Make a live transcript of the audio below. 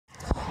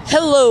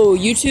Hello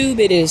YouTube,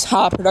 it is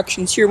Ha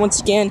Productions here once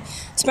again.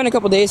 It's been a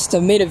couple days since I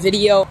made a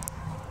video,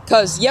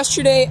 because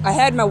yesterday I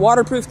had my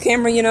waterproof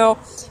camera, and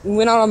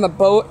went out on the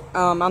boat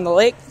on the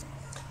lake,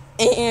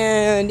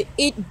 and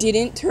it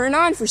didn't turn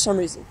on for some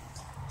reason.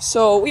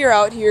 So we are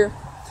out here.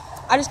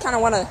 I just kind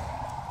of want to,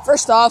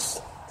 first off,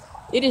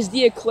 it is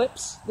the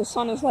eclipse. The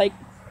sun is like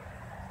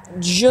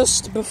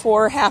just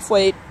before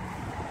halfway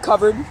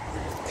covered,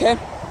 okay?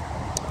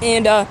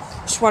 And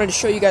just wanted to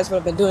show you guys what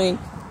I've been doing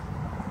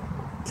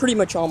pretty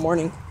much all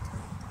morning.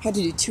 I had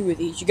to do 2 of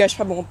these. You guys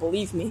probably won't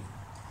believe me,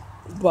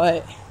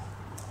 but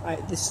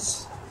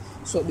this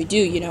is what we do,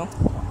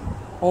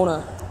 Own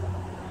a.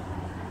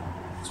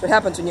 That's what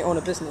happens when you own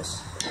a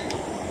business.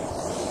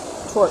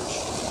 Torch.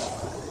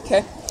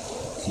 Okay?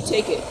 So you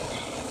take it.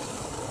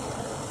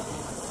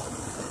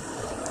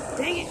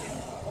 Dang it.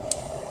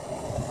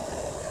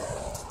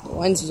 The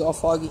lens is all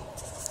foggy.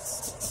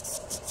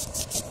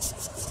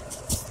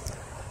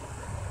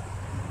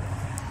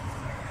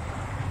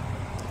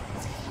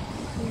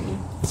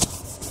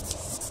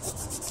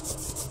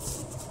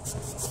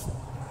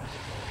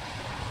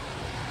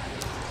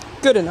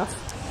 Good enough.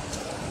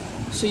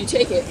 So you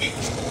take it,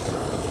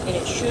 and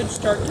it should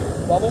start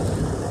to bubble.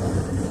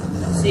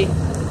 See?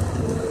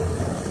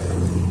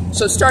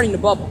 So it's starting to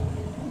bubble.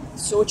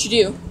 So what you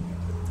do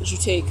is you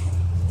take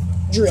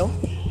drill,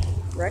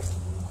 right?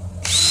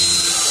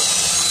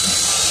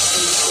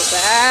 And you go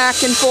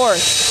back and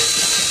forth.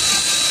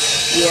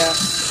 Yeah.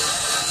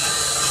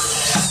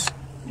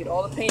 Get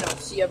all the paint off.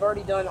 See, I've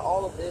already done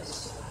all of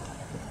this.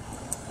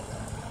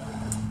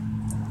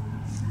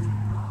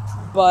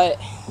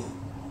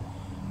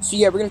 So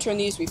yeah, we're going to turn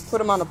these, we put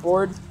them on a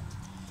board,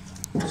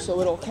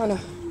 so it'll kind of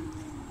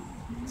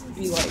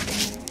be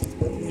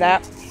like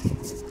that,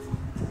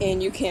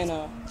 and you can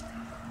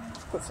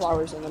put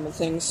flowers in them and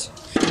things,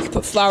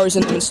 put flowers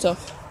in them and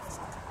stuff.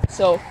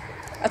 So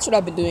that's what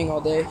I've been doing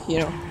all day,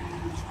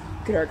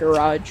 Look at our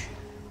garage.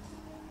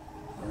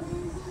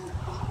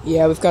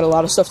 Yeah, we've got a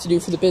lot of stuff to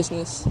do for the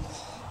business,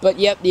 but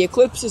yep, the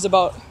eclipse is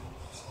about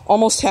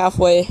almost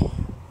halfway.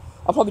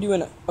 I'll probably do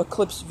an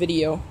eclipse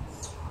video.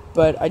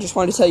 But I just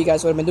wanted to tell you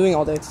guys what I've been doing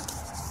all day.